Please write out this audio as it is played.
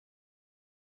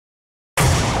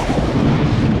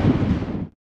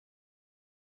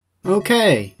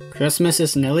Okay, Christmas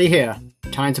is nearly here.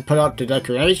 Time to put up the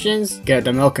decorations, get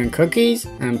the milk and cookies,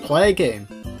 and play a game.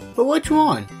 But which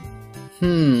one?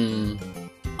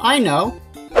 I know!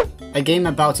 A game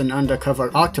about an undercover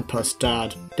octopus,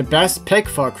 Dad. The best pick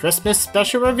for a Christmas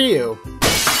special review.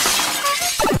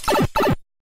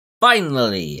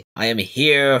 Finally, I am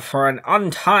here for an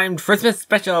untimed Christmas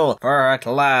special for the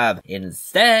lab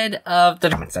instead of the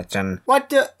comment section. What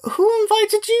the? Who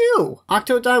invited you?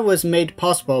 Octodad was made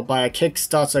possible by a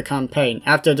Kickstarter campaign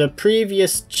after the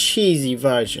previous cheesy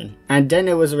version, and then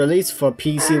it was released for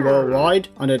PC worldwide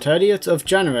on the 30th of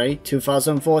January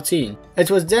 2014. It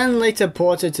was then later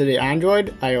ported to the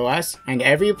Android, iOS, and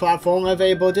every platform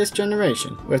available this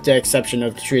generation, with the exception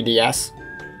of the 3DS.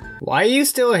 Why are you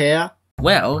still here?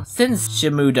 Well, since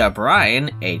Shamuda Brian,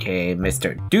 aka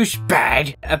Mr.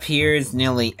 Douchebag, appears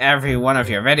nearly every one of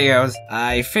your videos,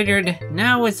 I figured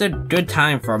now is a good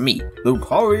time for me,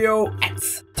 Lucario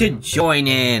X, to join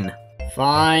in.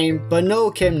 Fine, but no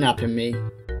kidnapping me.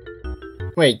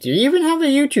 Wait, do you even have a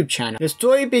YouTube channel? The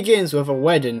story begins with a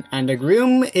wedding and the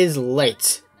groom is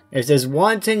late. If there's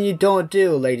one thing you don't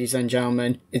do, ladies and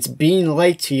gentlemen, it's being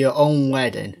late to your own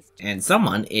wedding. And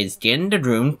someone is in the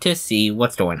room to see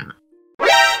what's going on.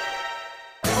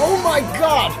 Oh my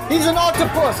god! He's an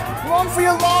octopus! Run for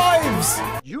your lives!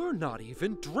 You're not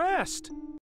even dressed!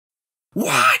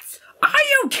 What? Are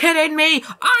you kidding me?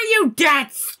 Are you that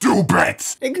stupid?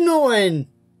 Ignoring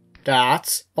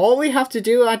that, all we have to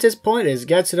do at this point is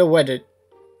get to the wedding.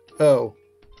 Oh.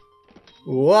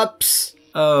 Whoops.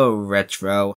 Oh,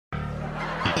 Retro.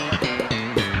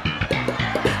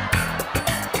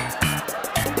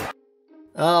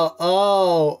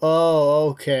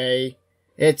 Okay.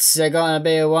 It's gonna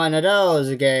be one of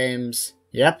those games.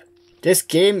 Yep. This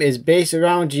game is based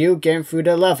around you getting through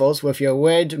the levels with your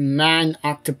weird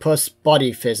man-octopus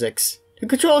body physics. The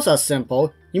controls are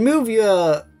simple. You move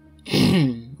your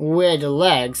weird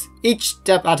legs each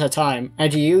step at a time,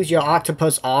 and you use your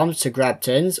octopus arms to grab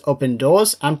tins, open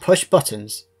doors, and push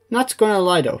buttons. Not gonna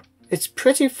lie though, it's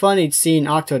pretty funny seeing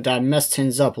Octodad mess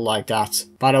things up like that.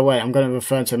 By the way, I'm gonna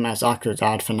refer to him as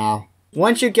Octodad for now.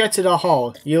 Once you get to the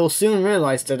hall, you'll soon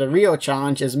realize that the real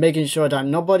challenge is making sure that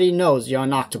nobody knows you're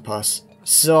an octopus.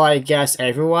 So I guess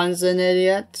everyone's an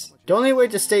idiot? The only way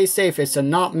to stay safe is to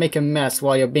not make a mess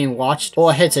while you're being watched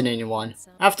or hitting anyone.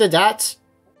 After that,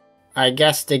 I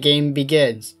guess the game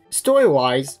begins.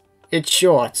 Story-wise, it's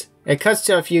short. It cuts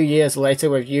to a few years later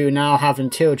with you now having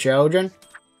 2 children.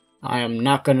 I am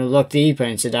not going to look deeper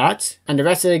into that. And the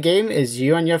rest of the game is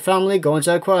you and your family going to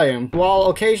the aquarium, while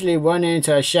occasionally running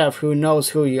into a chef who knows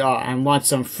who you are and wants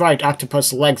some fried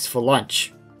octopus legs for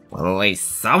lunch. Well, at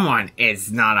least someone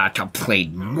is not a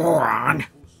complete moron.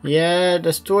 Yeah,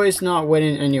 the story's not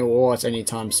winning any awards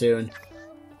anytime soon.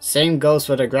 Same goes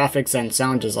for the graphics and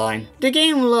sound design. The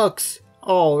game looks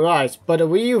alright, but the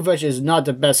Wii U version is not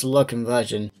the best looking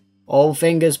version. All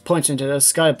fingers pointing to the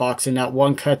skybox in that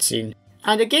one cutscene.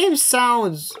 And the game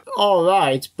sounds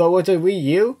alright, but with the Wii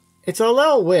U, it's a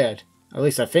little weird. At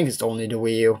least I think it's only the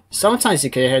Wii U. Sometimes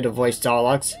you can hear the voice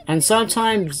dialogues, and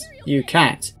sometimes you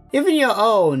can't. Even your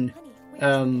own,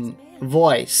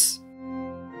 voice.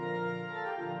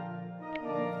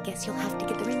 Guess you'll have to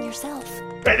get the ring yourself.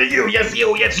 Better you, yes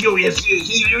you. Do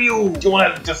you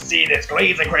want to see this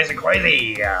crazy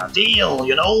deal,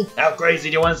 you know? How crazy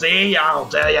do you want to see? I'll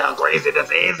tell you how crazy this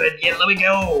is, and yeah, let me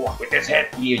go. With this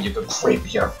head here, you can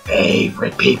creep your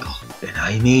favorite people. And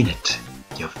I mean it.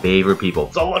 Your favorite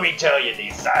people. So let me tell you,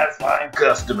 these satisfying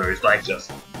customers, like,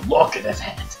 just look at this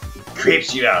head. It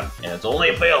creeps you out, and it's only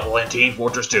available in Team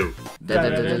Fortress 2.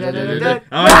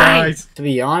 Right! To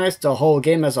be honest, the whole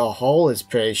game as a whole is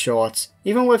pretty short,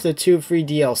 even with the 2 free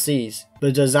DLCs.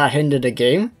 But does that hinder the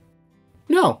game?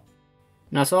 No,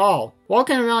 not at all.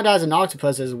 Walking around as an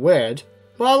octopus is weird,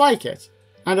 but I like it.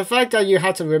 And the fact that you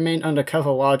had to remain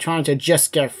undercover while trying to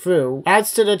just get through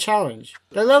adds to the challenge.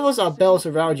 The levels are built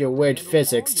around your weird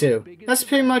physics too. That's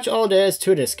pretty much all there is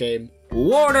to this game.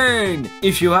 Warning!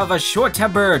 If you have a short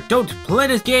temper, don't play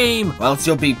this game, or else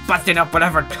you'll be busting up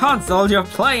whatever console you're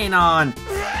playing on.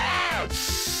 I'm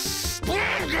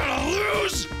gonna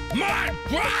lose my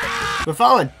breath!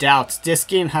 Without a doubt, this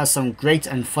game has some great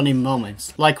and funny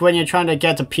moments. Like when you're trying to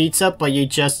get the pizza, but you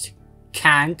just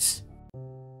can't.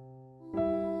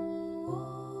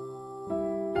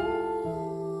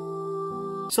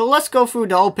 So let's go through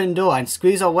the open door and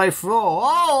squeeze our way through.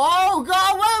 Oh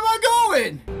god, where am I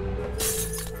going?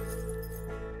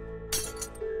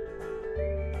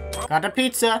 Got a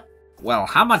pizza. Well,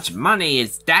 how much money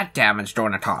is that damage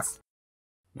going to cost?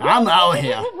 I'm out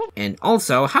here. And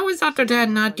also, how is Octodad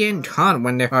not getting caught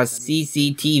when there are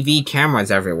CCTV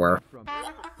cameras everywhere?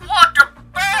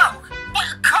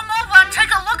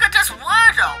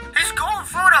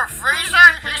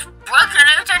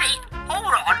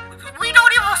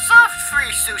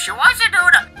 to. She wants to do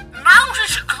the... Now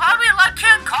she should call me like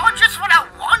King Kong just for that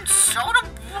one soda.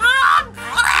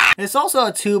 It's also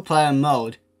a 2-player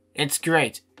mode. It's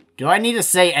great. Do I need to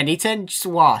say anything? Just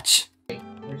watch.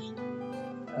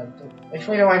 Which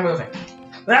way do I move it?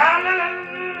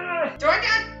 Do I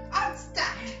get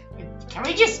unstuck? Can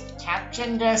we just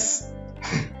caption this?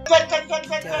 I've got a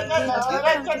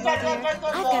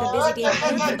busy day.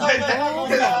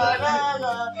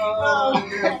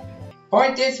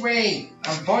 Point this way.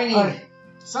 I'm pointing.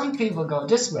 Some people go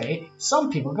this way,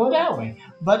 some people go that way.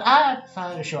 But I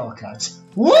found a shortcut.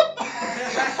 Whoop!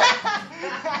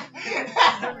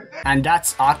 And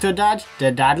that's Octodad,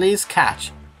 the Dadliest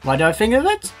catch. What do I think of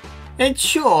it? It's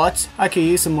short, I could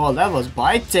use some more levels, but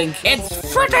I think... It's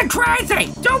freaking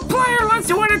crazy! Don't play unless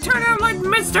you want to turn out like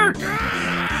Mr.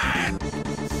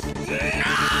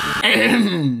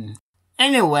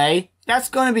 Anyway, that's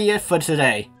gonna be it for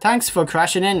today. Thanks for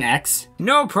crashing in, X.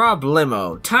 No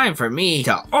problemo. Time for me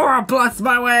to aura blast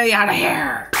my way out of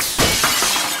here.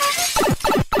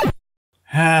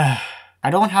 I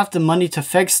don't have the money to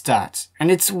fix that. And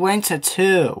it's winter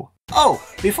too. Oh,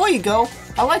 before you go,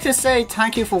 I'd like to say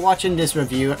thank you for watching this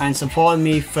review and supporting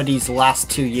me for these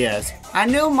last 2 years. I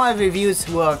know my reviews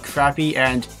were crappy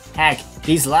and heck,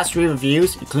 these last 3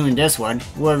 reviews, including this one,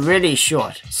 were really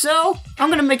short. So, I'm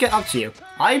gonna make it up to you.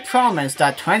 I promise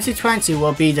that 2020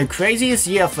 will be the craziest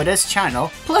year for this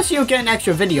channel, plus you'll get an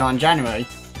extra video on January.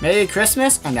 Merry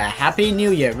Christmas and a Happy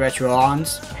New Year,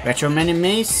 Retro-ons.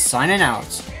 Retrominimii signing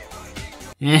out.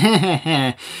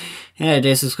 Yeah,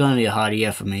 this is gonna be a hard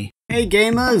year for me. Hey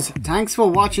gamers, thanks for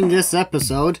watching this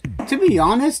episode. To be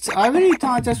honest, I really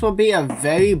thought this would be a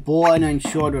very boring and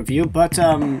short review, but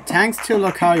thanks to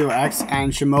Lucario X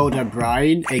and Shimoda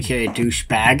Brian, aka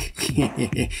Douchebag,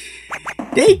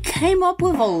 they came up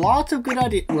with a lot of good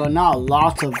ideas. Well, not a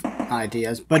lot of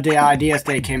ideas, but the ideas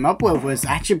they came up with was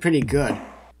actually pretty good.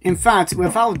 In fact,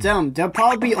 without them, there'll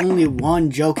probably be only one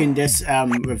joke in this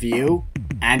review,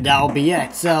 and that'll be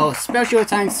it. So, special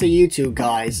thanks to you two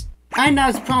guys. And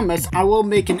as promised, I will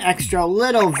make an extra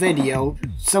little video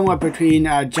somewhere between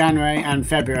January and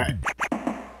February.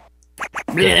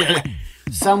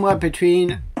 Somewhere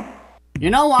between... You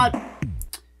know what?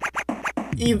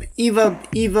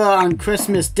 Either on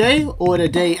Christmas Day or the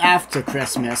day after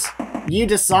Christmas. You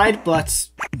decide, but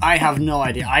I have no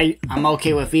idea. I'm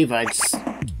okay with either. It's,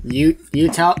 you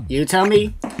tell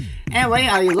me. Anyway,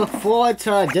 I look forward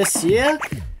to this year.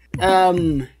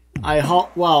 I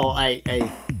hope, well,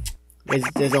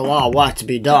 there's a lot of work to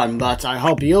be done, but I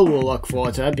hope you will look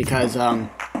forward to it because,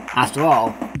 after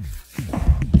all,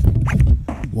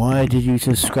 why did you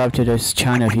subscribe to this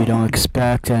channel if you don't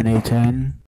expect anything?